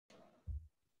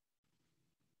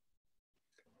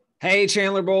Hey,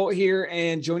 Chandler Bolt here,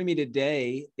 and joining me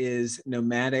today is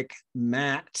Nomadic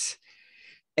Matt,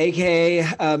 aka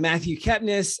Matthew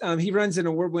Kepnes. He runs an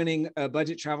award-winning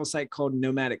budget travel site called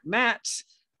Nomadic Matt.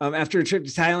 After a trip to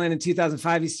Thailand in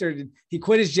 2005, he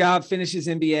quit his job, finished his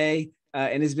MBA,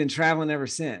 and has been traveling ever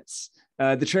since.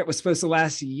 The trip was supposed to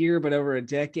last a year, but over a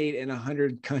decade and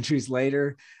 100 countries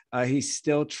later, he's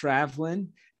still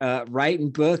traveling.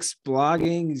 Writing books,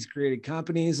 blogging, he's created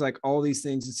companies, like all these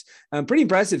things. It's pretty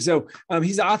impressive. So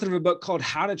he's the author of a book called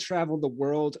How to Travel the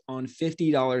World on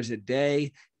 $50 a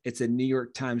Day. It's a New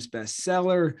York Times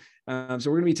bestseller. So we're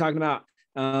going to be talking about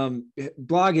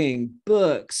blogging,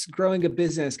 books, growing a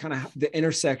business, kind of the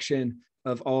intersection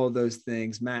of all of those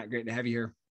things. Matt, great to have you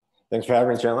here. Thanks for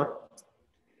having me, Chandler.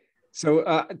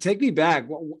 So take me back.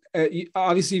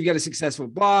 Obviously, you've got a successful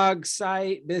blog,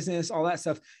 site, business, all that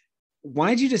stuff.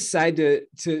 Why did you decide to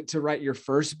write your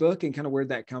first book, and kind of where'd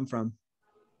that come from?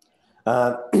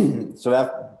 So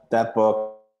that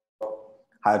book,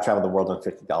 How to Travel the World on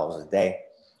 $50 a Day,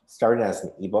 started as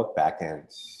an ebook back in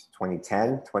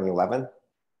 2010, 2011,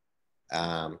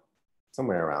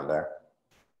 somewhere around there.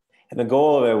 And the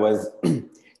goal of it was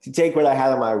to take what I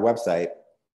had on my website,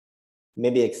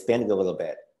 maybe expand it a little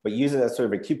bit, but use it as sort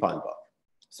of a coupon book.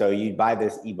 So you'd buy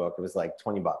this ebook, it was like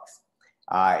 20 bucks.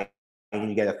 And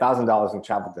you get $1,000 in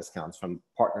travel discounts from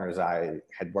partners I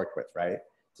had worked with, right?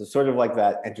 So sort of like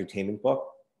that entertainment book.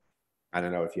 I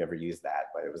don't know if you ever used that,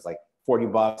 but it was like 40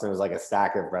 bucks and it was like a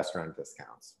stack of restaurant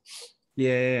discounts.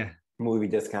 Yeah. Movie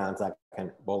discounts, that kind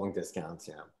of bowling discounts,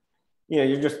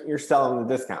 you're selling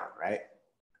the discount, right?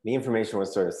 The information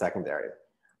was sort of secondary.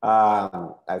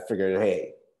 I figured,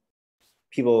 hey,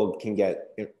 people can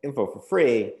get info for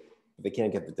free, but they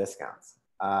can't get the discounts.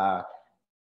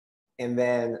 And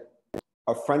then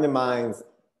a friend of mine's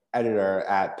editor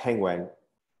at Penguin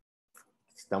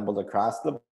stumbled across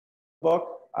the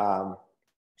book.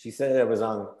 She said it was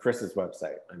on Chris's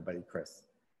website, my buddy Chris.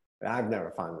 And I've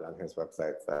never found it on his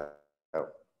website, so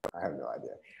I have no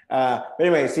idea. But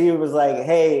anyway, she was like,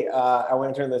 hey, I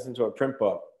want to turn this into a print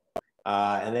book.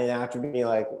 And then after being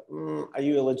like, are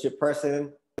you a legit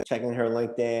person? Checking her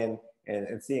LinkedIn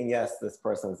and seeing, yes, this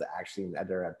person's actually an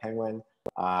editor at Penguin.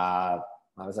 I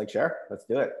was like, sure, let's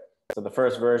do it. So the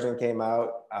first version came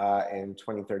out in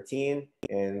 2013,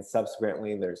 and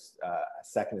subsequently there's a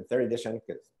second and third edition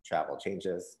because travel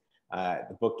changes.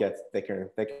 The book gets thicker and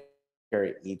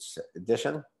thicker each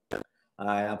edition.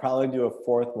 I'll probably do a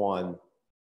fourth one,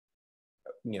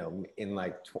 in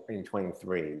like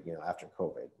 2023, after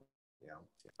COVID.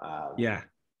 Yeah.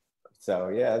 So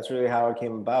yeah, that's really how it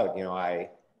came about. I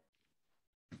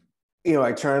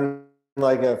turned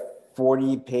like a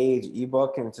 40-page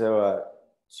ebook into a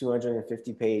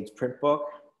 250-page print book.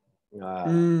 It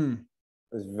was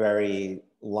a very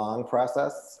long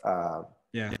process.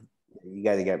 Yeah. You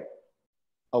got to get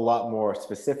a lot more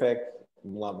specific, a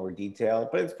lot more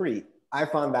detailed, but I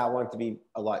found that one to be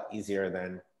a lot easier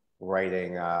than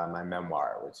writing my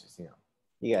memoir, which is,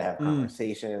 you gotta have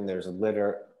conversation. There's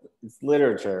it's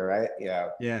literature, right?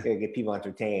 Yeah. You gotta get people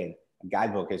entertained. A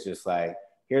guidebook is just like,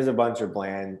 here's a bunch of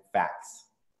bland facts.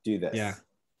 Do this.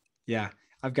 Yeah.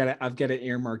 I've got an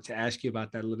earmark to ask you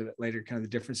about that a little bit later, kind of the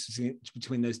difference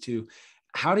between those two.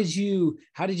 How did you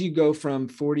go from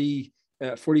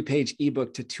 40-page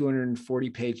ebook to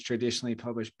 240-page traditionally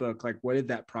published book? Like, what did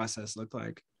that process look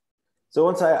like? So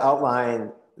once I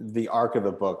outlined the arc of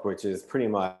the book, which is pretty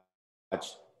much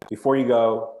before you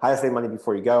go, how to save money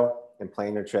before you go, and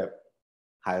plan your trip,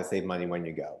 how to save money when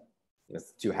you go.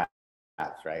 It's two halves,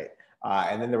 right?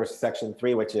 And then there was section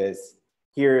 3, which is,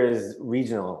 here is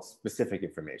regional specific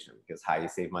information, because how you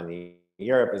save money in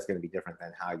Europe is going to be different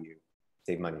than how you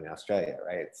save money in Australia,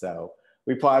 right? So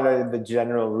we plotted the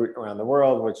general route around the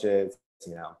world, which is,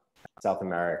 South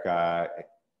America,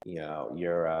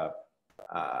 Europe,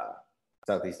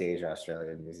 Southeast Asia,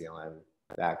 Australia, New Zealand,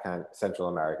 that kind of Central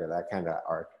America, that kind of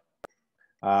arc.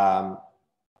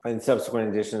 In subsequent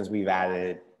editions, we've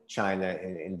added China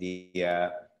and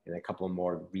India and a couple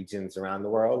more regions around the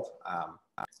world.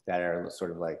 That are sort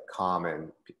of like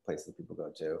common places people go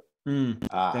to.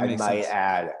 I might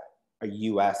add a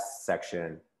US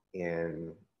section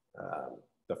in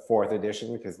the 4th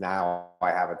edition, because now I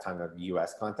have a ton of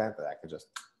US content that I could just,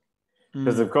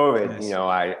 because of COVID,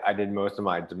 nice. I did most of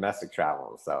my domestic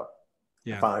travel. So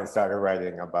I finally started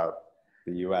writing about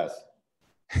the US.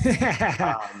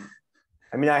 I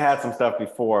had some stuff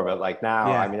before, but like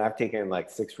now, I've taken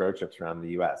like 6 road trips around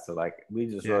the US. So like we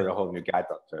just wrote a whole new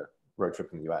guidebook to road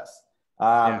trip in the US.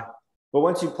 But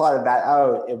once you plotted that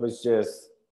out, it was just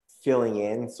filling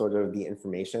in sort of the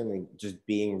information and just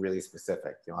being really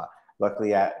specific.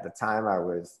 Luckily at the time I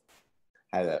was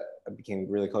I became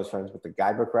really close friends with the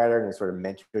guidebook writer, and he sort of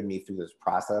mentored me through this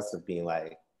process of being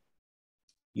like,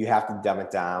 you have to dumb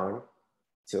it down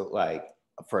to like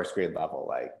a first grade level,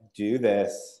 like do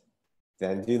this,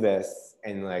 then do this.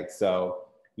 And like, so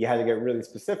you had to get really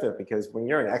specific, because when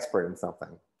you're an expert in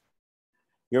something,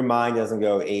 your mind doesn't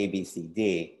go A, B, C,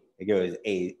 D, it goes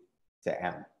A to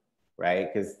M,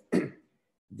 right? Because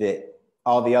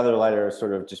all the other letters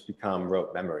sort of just become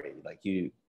rote memory. Like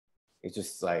it's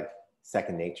just like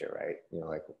second nature, right?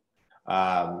 Like,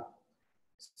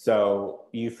 so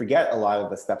you forget a lot of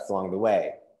the steps along the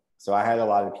way. So I had a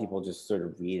lot of people just sort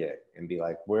of read it and be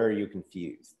like, where are you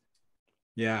confused?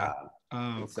 Yeah.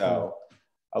 So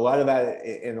a lot of that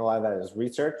is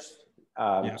research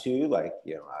too. Like,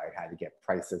 I had to get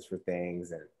prices for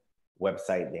things and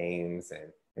website names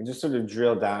and just sort of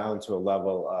drill down to a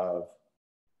level of,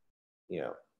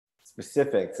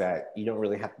 specifics that you don't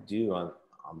really have to do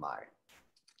online.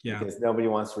 Yeah. Because nobody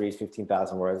wants to read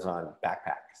 15,000 words on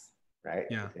backpacks, right?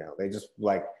 Yeah. They just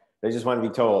want to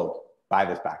be told, buy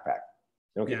this backpack.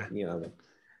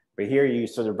 But here you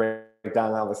sort of break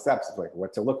down all the steps of like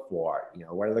what to look for,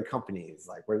 what are the companies,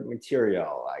 like what are the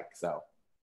material, like, so.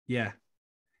 Yeah.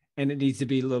 And it needs to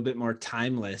be a little bit more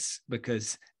timeless,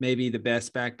 because maybe the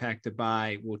best backpack to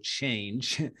buy will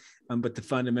change, but the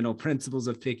fundamental principles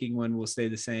of picking one will stay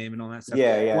the same and all that stuff.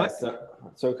 Yeah.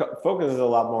 So focus is a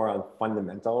lot more on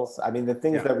fundamentals. I mean, the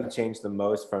things that we change the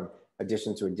most from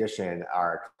edition to edition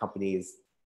are companies,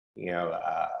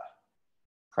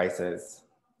 prices,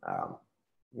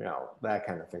 that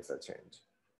kind of things that change.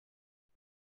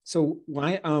 So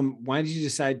why did you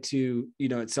decide to,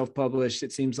 it's self-published,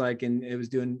 it seems like, and it was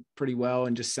doing pretty well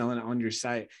and just selling it on your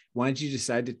site. Why did you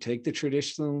decide to take the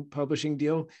traditional publishing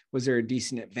deal? Was there a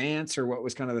decent advance, or what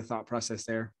was kind of the thought process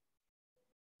there?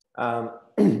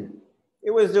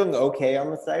 It was doing okay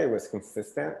on the site. It was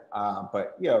consistent.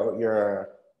 But when you're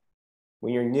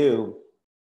new,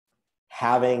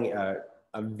 having a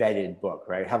vetted book,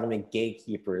 right? Having a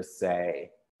gatekeeper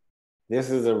say, this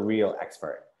is a real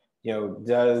expert,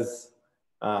 does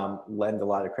lend a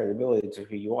lot of credibility to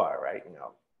who you are, right?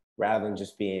 Rather than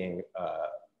just being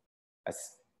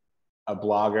a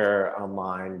blogger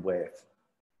online with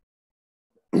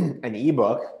an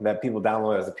ebook that people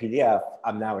download as a PDF.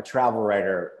 I'm now a travel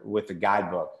writer with a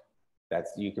guidebook that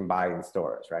you can buy in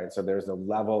stores, right? So there's a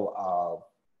level of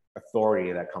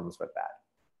authority that comes with that.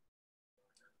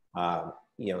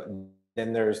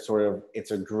 Then there's sort of,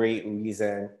 it's a great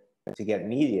reason to get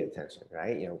media attention,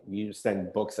 right? You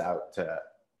send books out to,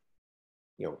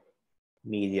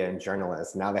 media and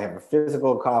journalists. Now they have a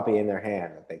physical copy in their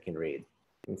hand that they can read.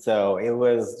 And so it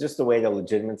was just a way to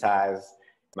legitimize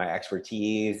my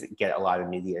expertise, get a lot of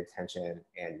media attention,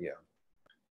 and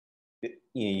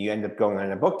you end up going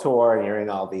on a book tour, and you're in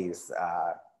all these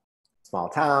small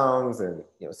towns and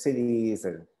cities,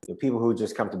 and people who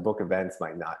just come to book events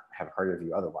might not have heard of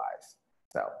you otherwise.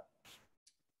 So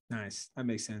nice, that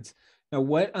makes sense. Now,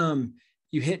 what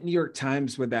you hit New York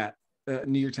Times with that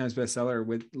New York Times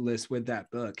bestseller list with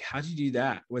that book. How did you do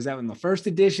that? Was that in the first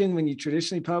edition when you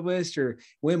traditionally published, or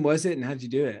when was it, and how did you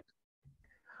do it?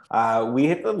 We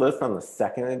hit the list on the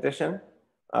second edition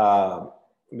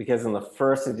because in the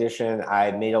first edition,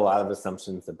 I made a lot of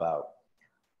assumptions about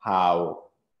how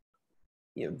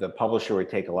the publisher would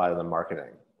take a lot of the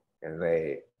marketing, and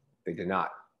they did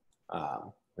not.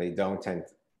 They don't tend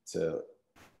to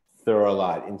throw a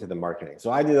lot into the marketing. So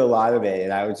I did a lot of it,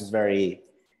 and I was just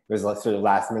it was like sort of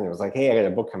last minute. It was like, hey, I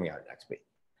got a book coming out next week.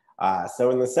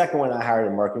 So in the second one, I hired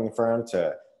a marketing firm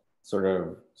to sort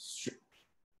of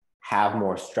have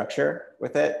more structure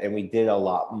with it. And we did a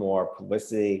lot more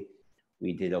publicity.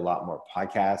 We did a lot more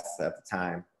podcasts at the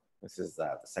time. This is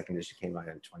the second edition came out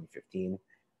in 2015.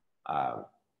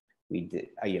 We did,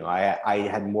 I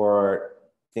had more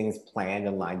things planned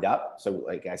and lined up. So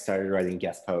like I started writing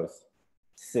guest posts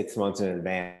 6 months in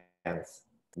advance,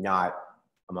 not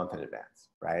a month in advance,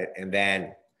 right? And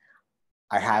then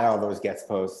I had all those guest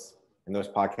posts and those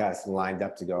podcasts lined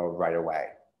up to go right away,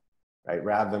 right?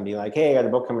 Rather than being like, hey, I got a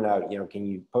book coming out, can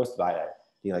you post about it?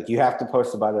 Be like, you have to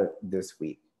post about it this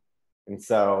week. And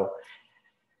so,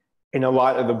 and a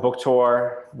lot of the book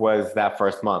tour was that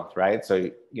first month, right?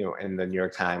 So, in the New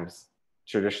York Times,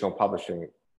 traditional publishing,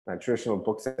 traditional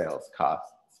book sales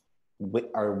costs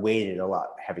are weighted a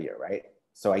lot heavier, right?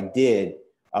 So I did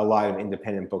a lot of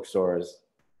independent bookstores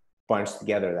bunched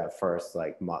together that first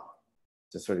month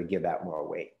to sort of give that more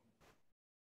weight.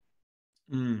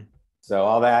 So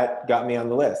all that got me on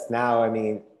the list. Now,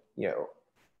 they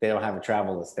don't have a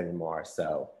travel list anymore.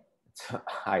 So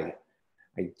I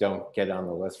don't get on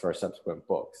the list for subsequent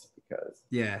books because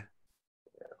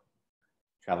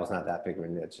Travel's not that big of a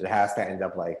niche. It has to end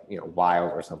up like,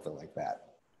 Wild or something like that.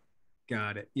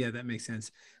 Got it. Yeah, that makes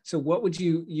sense. So what would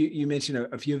you mentioned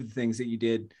a few of the things that you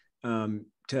did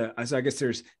so I guess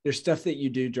there's stuff that you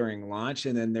do during launch,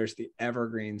 and then there's the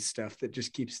evergreen stuff that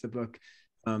just keeps the book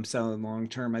selling long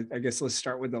term. I guess let's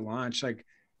start with the launch. Like,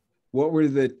 what were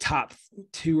the top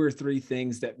 2 or 3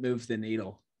 things that moved the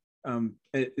needle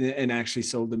and actually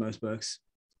sold the most books?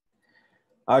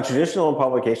 Traditional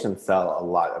publications sell a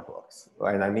lot of books,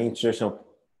 and I mean traditional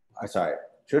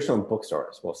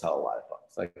bookstores will sell a lot of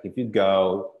books. Like if you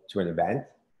go to an event,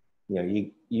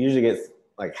 you usually get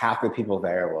like half the people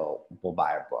there will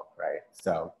buy a book, right?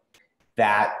 So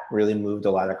that really moved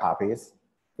a lot of copies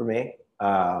for me.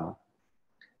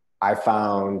 I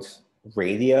found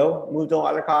radio moved a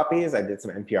lot of copies. I did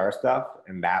some NPR stuff,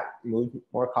 and that moved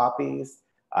more copies.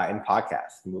 And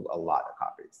podcasts moved a lot of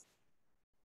copies.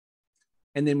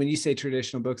 And then when you say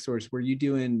traditional bookstores, were you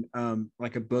doing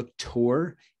like a book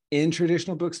tour in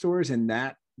traditional bookstores and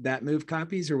that moved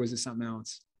copies, or was it something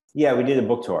else? Yeah, we did a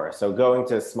book tour. So going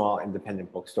to small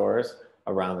independent bookstores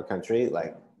around the country,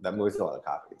 like that moves a lot of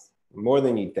copies, more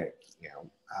than you'd think,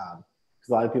 because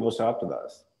a lot of people show up to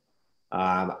those.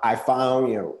 I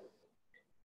found,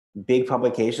 big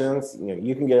publications,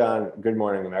 you can get on Good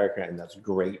Morning America and that's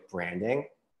great branding,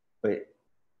 but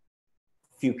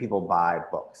few people buy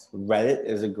books. Reddit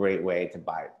is a great way to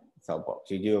sell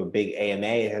books. You do a big AMA,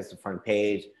 it has the front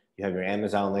page, you have your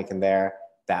Amazon link in there,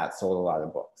 that sold a lot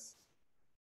of books.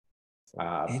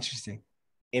 Interesting.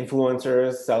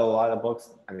 Influencers sell a lot of books.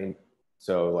 I mean,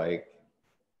 so like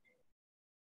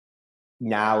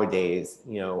nowadays,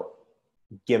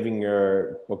 giving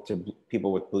your book to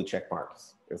people with blue check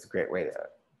marks is a great way to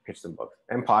pitch them books.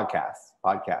 And podcasts,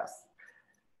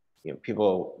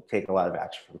 people take a lot of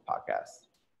action from podcasts.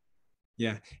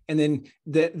 Yeah. And then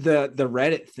the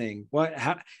Reddit thing,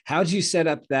 how'd you set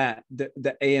up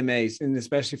the AMAs, and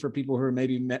especially for people who are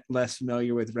maybe less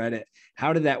familiar with Reddit,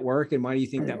 how did that work? And why do you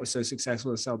think that was so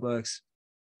successful to sell books?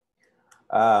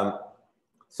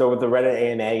 So with the Reddit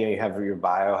AMA, you have your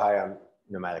bio. Hi, I'm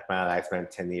Nomadic Matt. I spent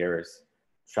 10 years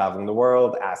traveling the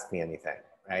world. Ask me anything,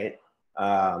 right?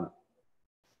 And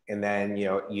then,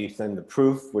 you send the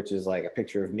proof, which is like a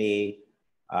picture of me,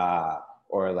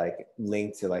 or like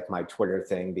link to like my Twitter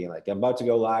thing being like, I'm about to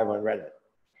go live on Reddit.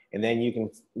 And then you can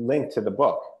link to the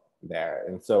book there.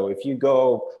 And so if you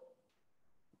go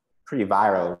pretty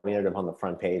viral, we ended up on the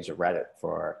front page of Reddit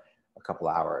for a couple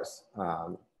hours,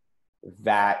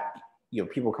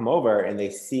 people come over and they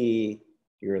see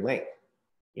your link.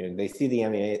 They see the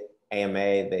AMA,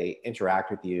 they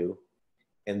interact with you,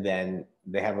 and then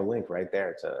they have a link right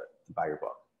there to buy your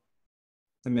book.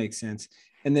 That makes sense.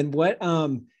 And then what,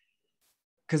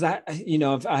 because I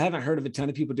haven't heard of a ton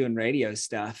of people doing radio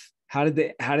stuff. How did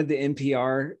the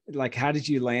NPR, like, how did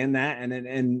you land that?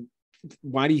 And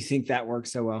why do you think that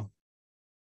works so well?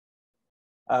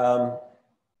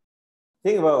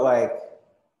 Think about like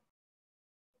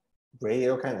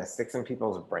radio kind of sticks in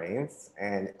people's brains,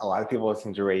 and a lot of people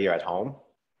listen to radio at home.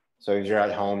 So if you're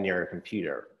at home near a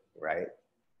computer, right?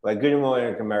 Like Good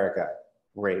Morning America,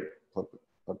 great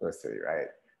publicity, right?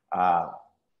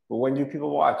 But when do people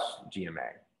watch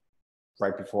GMA?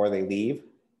 Right before they leave,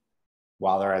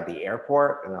 while they're at the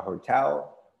airport, in a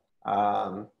hotel.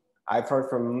 I've heard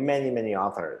from many, many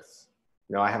authors.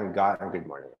 I haven't gotten Good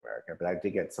Morning America, but I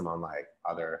did get some on like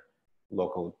other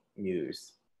local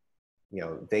news.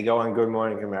 They go on Good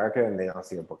Morning America and they don't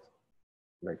see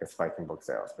a spike in book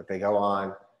sales, but they go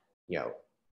on,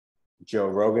 Joe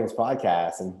Rogan's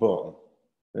podcast and boom,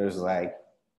 there's like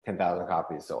 10,000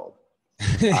 copies sold.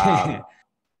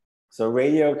 So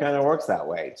radio kind of works that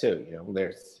way too.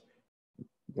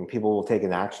 People will take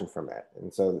an action from it.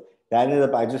 And so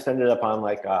I just ended up on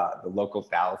like the local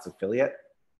Dallas affiliate,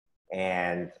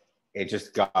 and it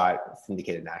just got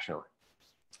syndicated nationally.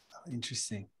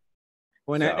 Interesting.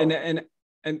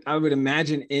 And I would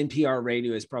imagine NPR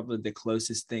radio is probably the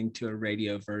closest thing to a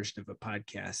radio version of a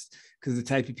podcast, because the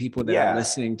type of people that are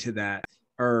listening to that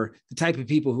are the type of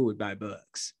people who would buy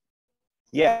books.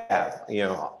 Yeah,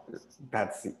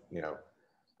 that's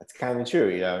kind of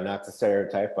true. Not to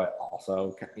stereotype, but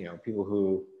also people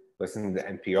who listen to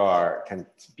NPR tend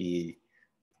to be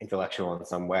intellectual in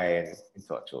some way, and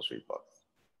intellectuals read books.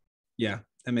 Yeah,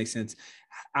 that makes sense.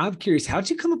 I'm curious, how'd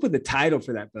you come up with the title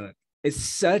for that book? It's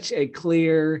such a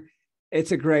clear,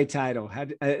 it's a great title.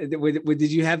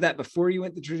 Did you have that before you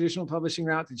went the traditional publishing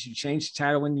route? Did you change the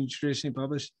title when you traditionally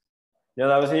published? No,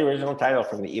 that was the original title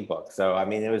from the ebook. So, I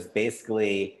mean, it was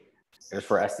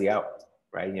for SEO,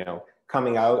 right?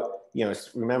 Coming out,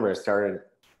 remember it started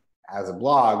as a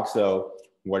blog. So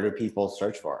what do people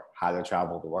search for? How to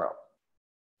travel the world.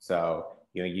 So,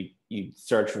 you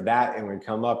search for that and it would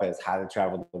come up as how to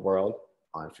travel the world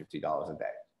on $50 a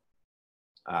day.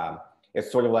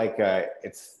 It's sort of like,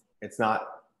 it's not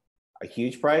a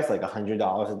huge price, like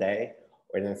 $100 a day,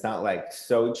 and it's not like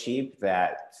so cheap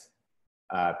that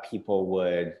people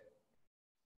would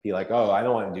be like, oh, I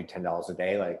don't want to do $10 a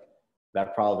day. Like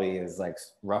that probably is like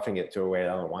roughing it to a way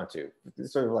I don't want to.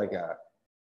 It's sort of like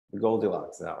the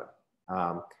Goldilocks zone.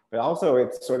 But also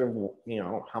it's sort of,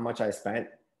 how much I spent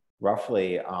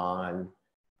roughly on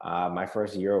my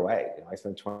first year away. I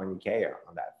spent $20K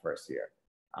on that first year.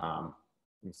 And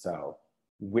so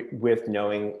with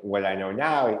knowing what I know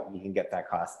now, you can get that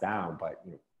cost down, but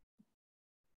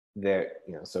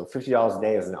so $50 a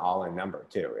day is an all-in number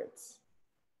too. It's,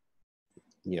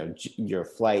 your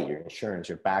flight, your insurance,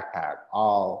 your backpack,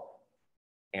 all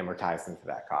amortized into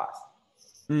that cost.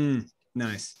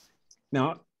 Nice.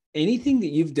 Now, anything that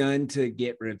you've done to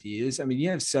get reviews? I mean,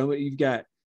 you've got,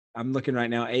 I'm looking right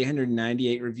now,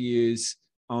 898 reviews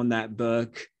on that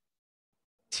book,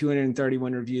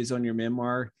 231 reviews on your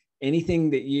memoir.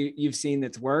 Anything that you've seen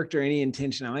that's worked or any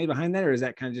intentionality behind that, or has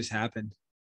that kind of just happened?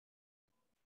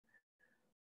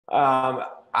 I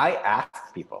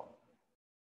ask people.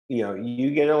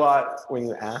 You get a lot when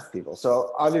you ask people.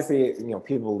 So obviously,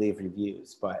 people leave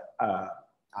reviews, but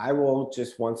I will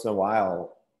just once in a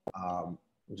while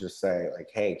just say like,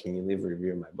 hey, can you leave a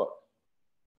review of my book?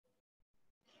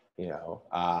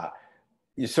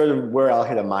 You sort of where I'll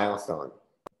hit a milestone.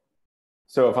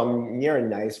 So if I'm near a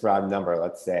nice round number,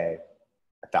 let's say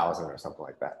 1,000 or something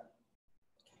like that,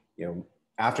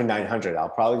 after 900, I'll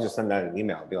probably just send out an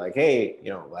email and be like, hey,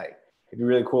 like it'd be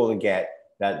really cool to get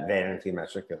that vanity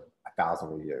metric of 1,000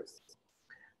 reviews.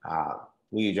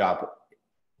 Will you drop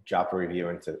a review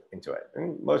into it?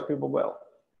 And most people will.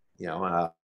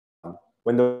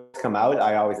 When those come out,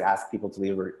 I always ask people to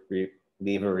leave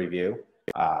a review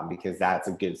because that's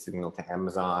a good signal to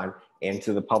Amazon and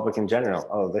to the public in general.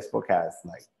 Oh, this book has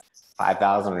like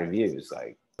 5,000 reviews.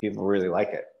 Like people really like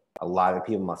it. A lot of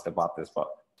people must have bought this book.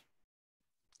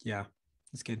 Yeah,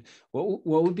 that's good. What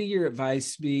would be your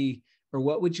advice be, or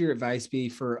what would your advice be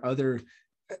for other,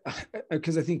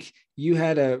 because I think you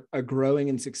had a growing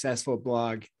and successful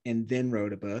blog and then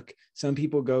wrote a book. Some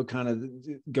people go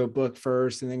book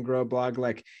first and then grow a blog.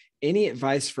 Like, any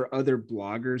advice for other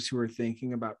bloggers who are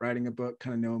thinking about writing a book,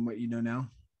 kind of knowing what you know now?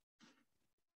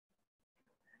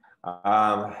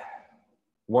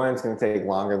 One, it's going to take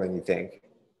longer than you think.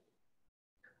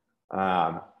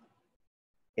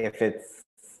 If it's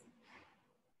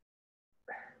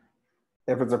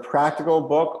a practical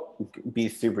book, be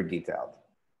super detailed.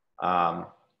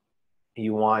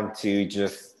 You want to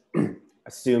just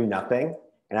assume nothing.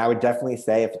 And I would definitely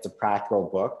say if it's a practical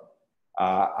book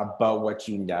about what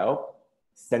you know,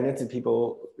 send it to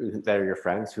people that are your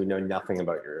friends who know nothing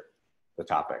about the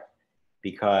topic,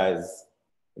 because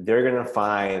they're going to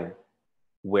find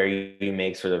where you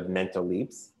make sort of mental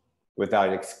leaps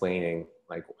without explaining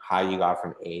like how you got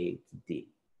from A to D,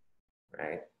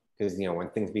 right? Because when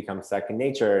things become second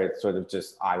nature, it's sort of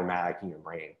just automatic in your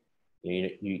brain.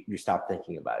 You stop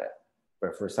thinking about it.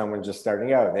 But for someone just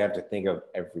starting out, they have to think of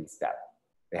every step.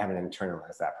 They haven't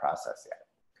internalized that process yet.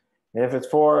 And if it's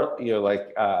for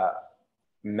like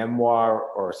memoir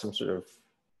or some sort of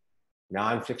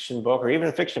nonfiction book or even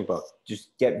a fiction book,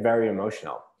 just get very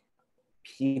emotional.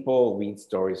 People read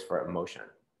stories for emotion.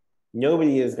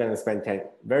 Nobody is going to spend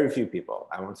very few people,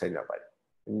 I won't say nobody,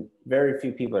 very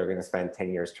few people are going to spend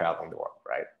 10 years traveling the world,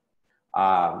 right?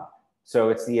 So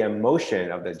it's the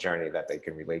emotion of the journey that they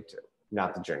can relate to,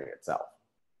 not the journey itself.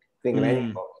 Think of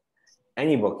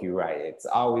any book you write, it's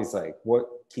always like what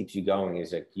keeps you going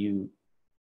is like you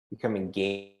become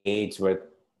engaged with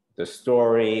the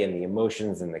story and the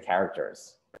emotions and the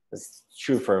characters. It's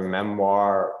true for a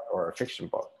memoir or a fiction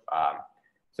book.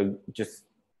 So just,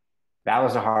 that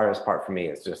was the hardest part for me,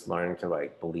 is just learning to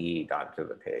like bleed onto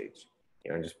the page,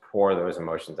 and just pour those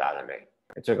emotions out of me.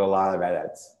 It took a lot of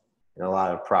edits and a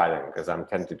lot of prodding because I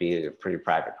tend to be a pretty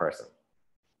private person.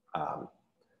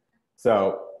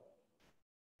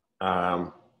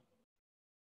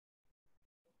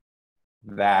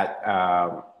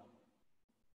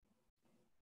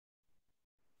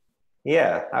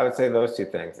 Yeah, I would say those two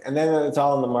things. And then it's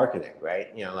all in the marketing,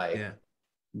 right?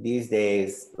 These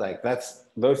days, like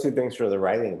those two things for the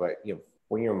writing, but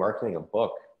when you're marketing a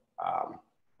book,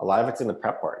 a lot of it's in the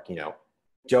prep work.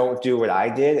 Don't do what I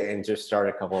did and just start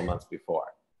a couple of months before.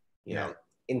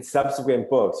 In subsequent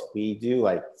books, we do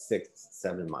like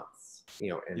 6-7 months,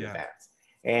 in advance.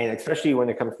 And especially when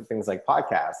it comes to things like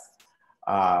podcasts,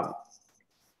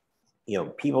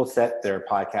 people set their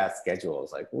podcast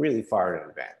schedules like really far in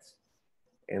advance.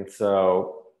 And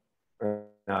so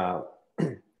uh,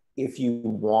 if you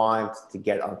want to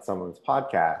get on someone's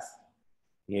podcast,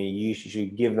 you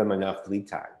should give them enough lead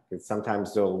time, because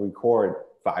sometimes they'll record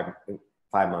 5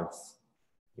 months,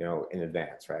 in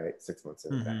advance, right? 6 months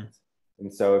in advance.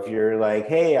 And so if you're like,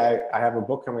 hey, I have a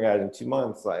book coming out in 2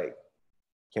 months, like,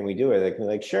 can we do it? They can be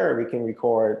like, sure, we can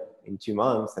record in 2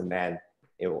 months, and then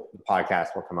the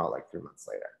podcast will come out like 3 months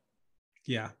later.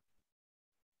 Yeah.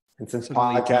 And since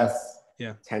podcasts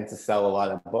tend to sell a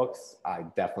lot of books, I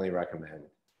definitely recommend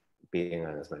being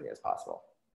on as many as possible.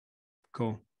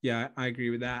 Cool. Yeah, I agree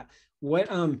with that. What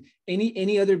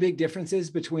any other big differences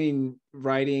between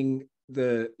writing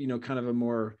the, kind of a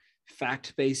more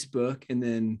fact-based book and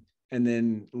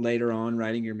then later on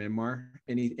writing your memoir?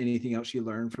 Anything else you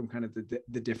learned from kind of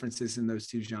the differences in those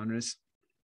two genres?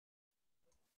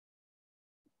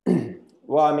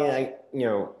 Well, I mean,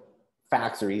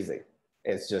 facts are easy.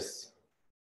 It's just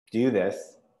do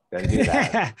this, then do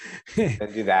that,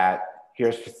 then do that.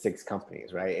 Here's 6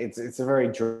 companies, right? It's a very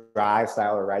dry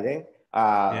style of writing,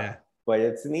 but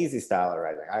it's an easy style of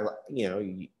writing.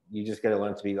 You just got to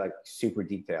learn to be like super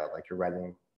detailed, like you're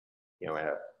writing,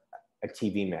 a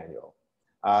TV manual.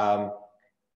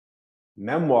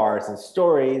 Memoirs and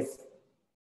stories,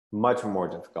 much more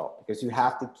difficult, because you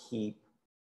have to keep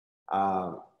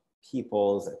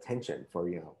people's attention for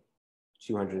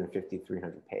 250,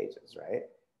 300 pages, right?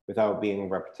 Without being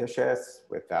repetitious,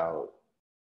 without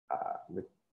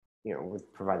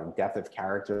with providing depth of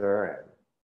character,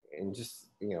 and just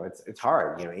it's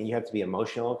hard, and you have to be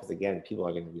emotional, because again, people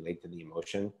are going to relate to the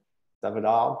emotion of it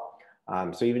all.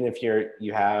 So even if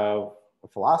you have a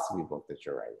philosophy book that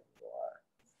you're writing, or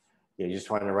you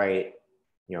just want to write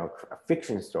a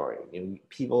fiction story,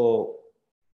 people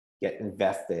get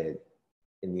invested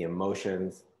in the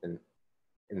emotions and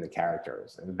in the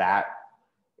characters, and that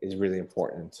is really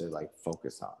important to like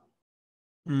focus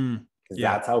on, because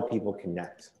that's how people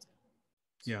connect.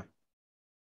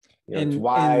 It's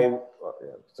why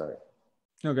sorry.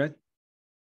 No, good.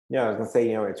 I was gonna say,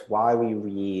 it's why we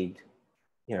read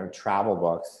travel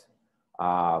books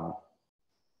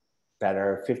that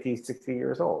are 50, 60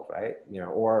 years old, right?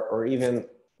 Or even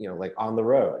like on the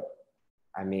road.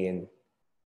 I mean,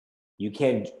 you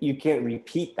can't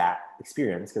repeat that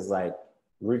experience, because like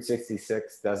Route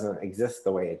 66 doesn't exist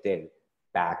the way it did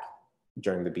back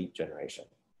during the Beat generation.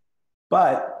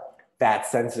 But that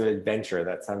sense of adventure,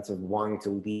 that sense of wanting to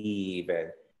leave,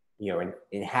 and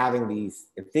and having these,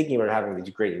 and thinking about having these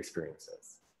great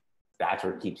experiences, that's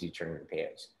what keeps you turning the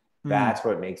page. That's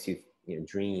what makes you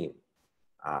dream.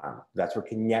 That's what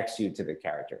connects you to the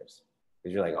characters,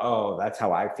 because you're like, oh, that's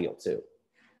how I feel too.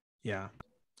 Yeah,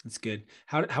 that's good.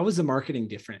 How was the marketing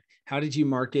different? How did you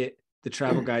market the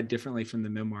travel guide differently from the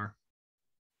memoir,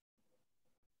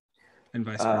 and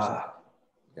vice versa?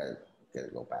 Gotta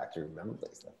go back to remember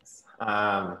these things.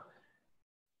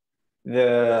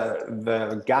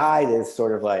 The guide is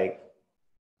sort of like,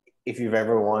 if you've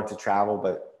ever wanted to travel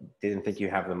but didn't think you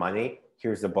have the money,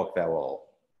 here's the book that will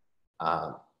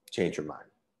change your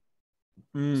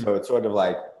mind. So it's sort of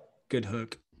like, good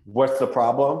hook. What's the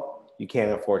problem? You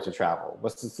can't afford to travel.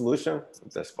 What's the solution?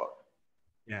 This book.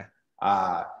 Yeah.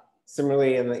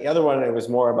 Similarly, in the other one, it was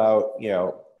more about,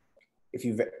 if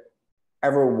you've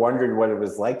ever wondered what it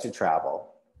was like to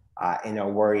travel,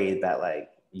 and worried that like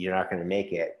you're not going to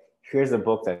make it, here's a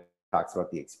book that talks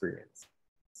about the experience.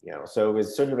 So it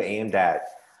was sort of aimed at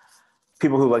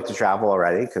people who like to travel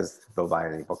already, because they'll buy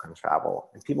any book on travel,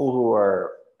 and people who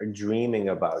are dreaming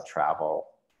about travel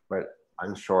but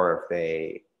unsure if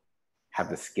they have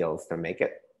the skills to make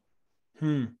it.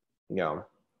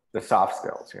 The soft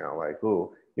skills, like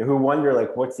who wonder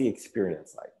like, what's the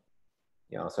experience like?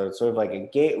 So it's sort of like a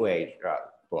gateway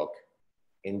book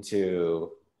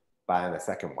into buying the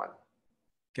second one.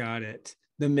 Got it.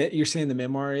 You're saying the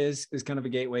memoir is kind of a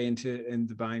gateway into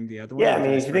buying the other one? Yeah, I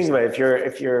mean, if you think about it,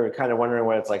 if you're kind of wondering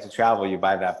what it's like to travel, you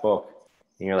buy that book,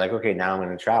 and you're like, okay, now I'm going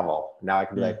to travel. Now I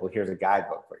can be like, well, here's a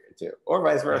guidebook for you too, or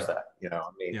vice versa.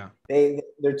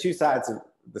 They're two sides of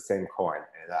the same coin,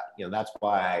 and that's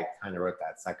why I kind of wrote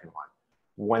that second one.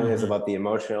 One is about the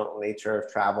emotional nature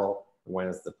of travel, and one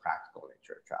is the practical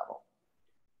nature of travel.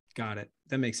 Got it.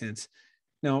 That makes sense.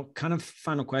 Now, kind of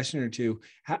final question or two.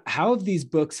 How have these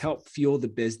books helped fuel the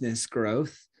business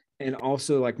growth and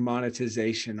also like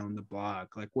monetization on the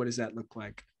blog? Like, what does that look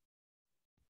like?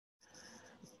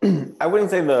 I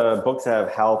wouldn't say the books have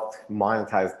helped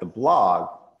monetize the blog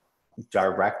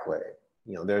directly.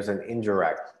 There's an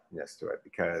indirectness to it,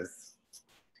 because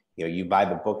you buy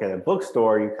the book at a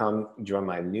bookstore, you come join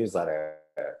my newsletter,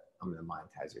 I'm going to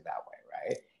monetize you that way,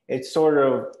 right? It's sort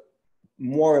of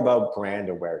more about brand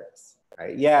awareness,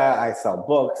 right? Yeah, I sell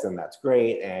books and that's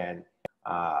great. And,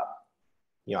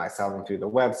 you know, I sell them through the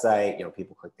website, you know,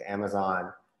 people click to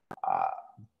Amazon.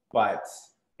 But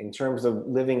in terms of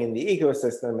living in the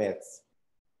ecosystem, it's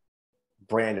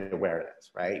brand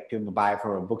awareness, right? People buy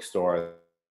from a bookstore,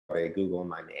 they Google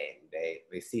my name.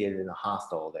 They see it in a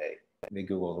hostel, they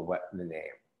Google the name,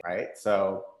 right?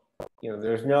 So, you know,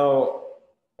 there's no,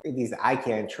 at least I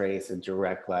can't trace a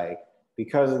direct, like,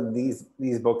 because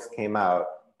these books came out,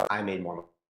 I made more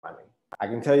money. I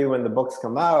can tell you when the books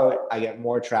come out, I get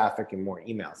more traffic and more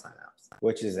email signups,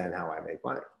 which is then how I make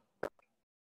money.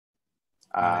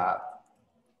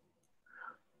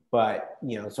 But,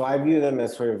 you know, so I view them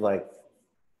as sort of like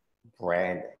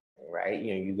branding, right?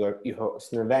 You know, you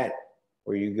host an event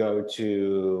where you go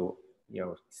to, you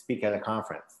know, speak at a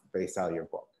conference, they sell your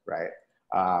book, right?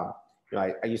 You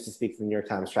know, I used to speak to the New York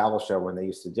Times travel show when they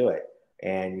used to do it.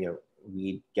 And, you know,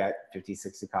 we'd get 50,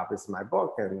 60 copies of my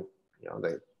book and, you know,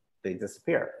 they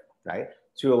disappear, right?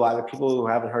 To a lot of people who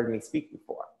haven't heard me speak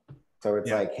before. So it's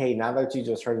like, hey, now that you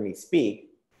just heard me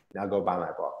speak, now go buy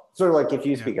my book. Sort of like if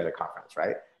you speak at a conference,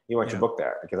 right? You want your book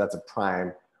there because that's a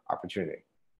prime opportunity.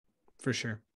 For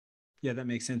sure. Yeah, that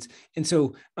makes sense. And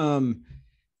so,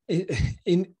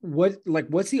 in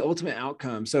what's the ultimate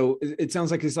outcome? So it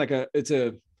sounds like it's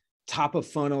a top of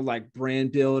funnel, like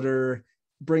brand builder,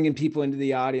 bringing people into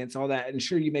the audience, all that. And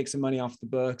sure, you make some money off the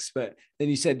books, but then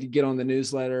you said you get on the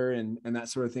newsletter and that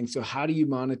sort of thing. So how do you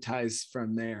monetize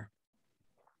from there?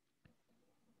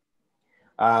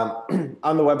 On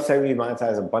the website, we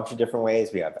monetize a bunch of different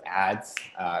ways. We have ads.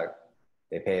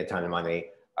 They pay a ton of money.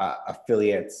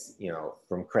 Affiliates, you know,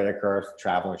 from credit cards,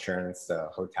 travel insurance, to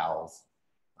hotels,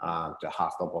 to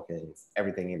hostel bookings,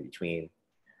 everything in between.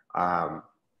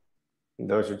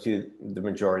 Those are the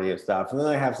majority of stuff. And then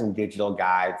I have some digital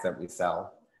guides that we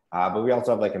sell. But we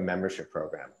also have like a membership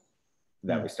program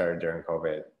that we started during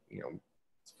COVID. You know,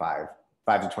 it's five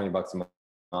to $20 a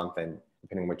month, and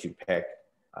depending on what you pick,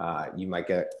 you might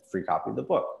get a free copy of the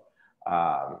book,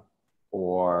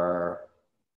 or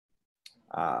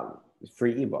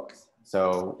free ebooks.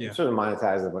 So sort of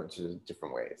monetize a bunch of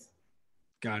different ways.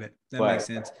 Got it. That makes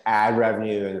sense. Ad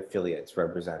revenue and affiliates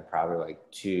represent probably like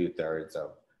 2/3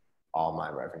 of all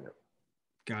my revenue.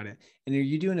 Got it. And are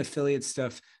you doing affiliate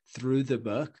stuff through the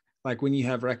book? Like when you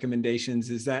have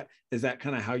recommendations, is that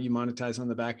kind of how you monetize on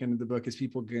the back end of the book? Is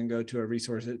people can go to a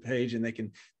resource page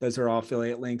and those are all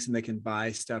affiliate links and they can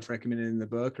buy stuff recommended in the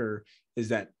book, or is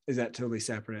that totally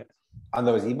separate? On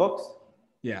those ebooks?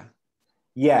 Yeah.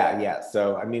 Yeah.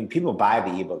 So, I mean, people buy the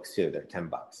ebooks too. They're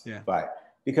 $10. Yeah. But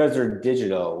because they're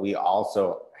digital, we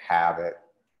also have it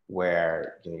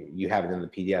where you have it in the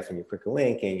PDF and you click a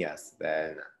link, and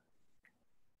then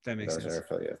that makes sense. Those are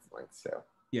affiliate links. So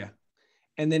yeah.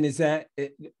 And then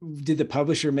did the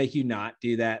publisher make you not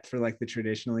do that for like the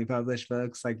traditionally published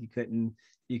books? Like you couldn't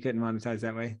monetize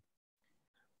that way?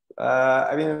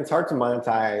 I mean, it's hard to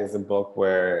monetize a book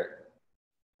where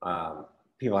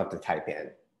people have to type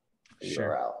in the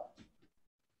URL.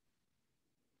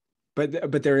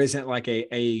 But there isn't like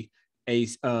a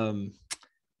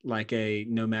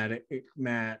Nomadic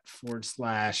Matt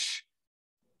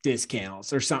 /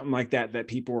 discounts or something like that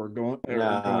people are going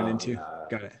into. No.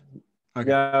 Got it. Okay.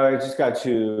 No, it just got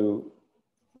too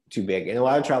big, and a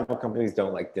lot of travel companies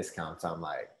don't like discounts on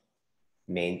like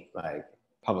main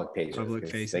public pages.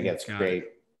 They get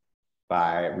scraped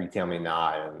by Retail Me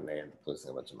Not, and they end up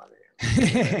losing a bunch of money.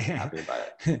 Happy about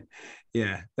it.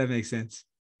 Yeah, that makes sense.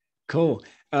 Cool.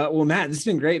 Well, Matt, this has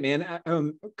been great, man.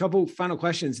 A couple final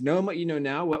questions. Knowing what you know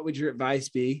now, what would your advice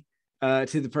be to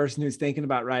the person who's thinking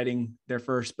about writing their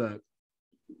first book?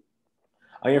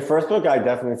 On your first book, I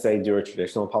definitely say do a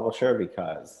traditional publisher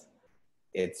because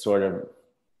it's sort of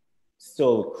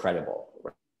still credible,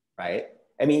 right?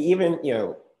 I mean, even,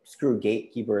 screw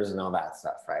gatekeepers and all that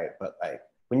stuff, right? But like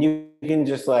when you can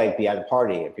just like be at a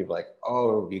party and people are like,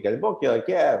 oh, you get a book? You're like,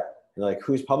 yeah. You're like,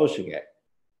 who's publishing it?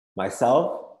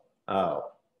 Myself? Oh,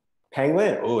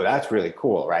 Penguin? Oh, that's really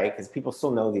cool, right? Because people still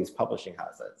know these publishing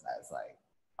houses as like,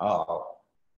 oh,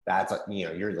 that's,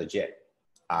 you're legit.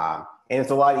 And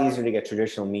it's a lot easier to get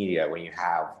traditional media when you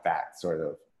have that sort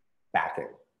of backing.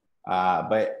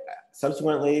 But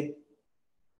subsequently,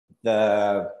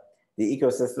 the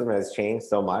ecosystem has changed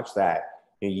so much that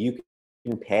you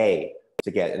can pay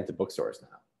to get into bookstores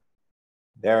now.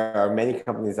 There are many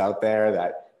companies out there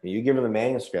that you give them a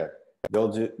manuscript,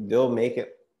 they'll make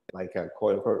it like a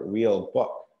quote unquote real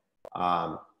book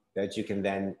that you can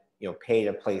then pay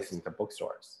to place into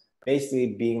bookstores. Basically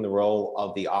being the role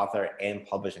of the author and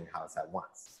publishing house at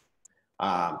once.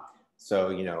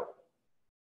 So,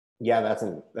 yeah, that's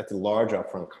a large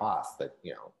upfront cost that,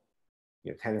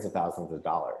 tens of thousands of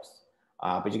dollars.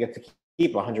 But you get to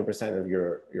keep 100% of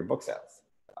your book sales.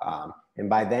 And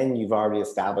by then you've already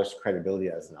established credibility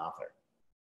as an author,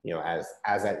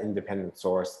 as that independent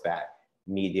source that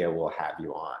media will have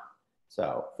you on.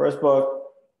 So first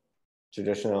book,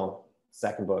 traditional.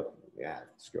 Second book, yeah,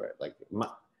 screw it. Like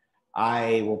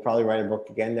I will probably write a book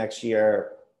again next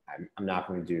year. I'm not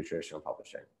going to do traditional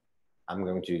publishing. I'm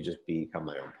going to just become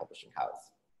my own publishing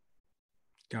house.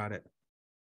 Got it.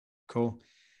 Cool.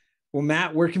 Well,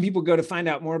 Matt, where can people go to find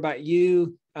out more about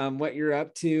you, what you're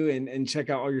up to, and check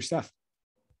out all your stuff?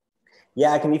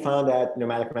 Yeah, I can be found at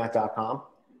nomadicmatt.com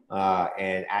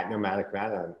and at Nomadic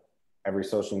Matt on every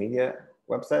social media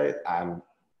website. I'm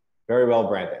very well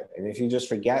branded. And if you just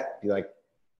forget, be like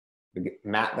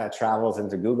Matt that travels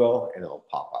into Google and it'll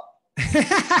pop up.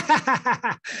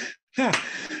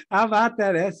 How about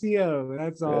that SEO?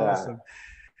 That's awesome. Yeah.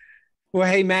 Well,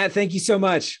 hey, Matt, thank you so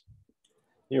much.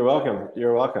 You're welcome.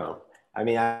 You're welcome. I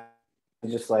mean, I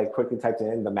just like quickly typed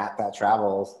in the Matt that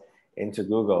travels into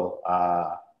Google.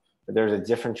 But there's a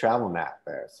different travel Matt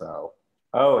there. So,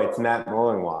 oh, it's Matt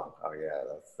Mollingwong. Oh yeah,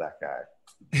 that's that guy.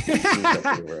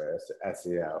 He's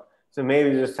SEO. So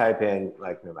maybe just type in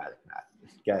like Nomadic Matt.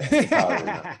 Get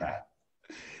it.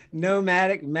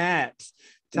 Nomadic Matt.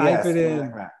 Type it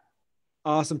in. Matt.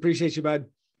 Awesome. Appreciate you, bud.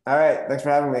 All right. Thanks for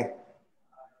having me.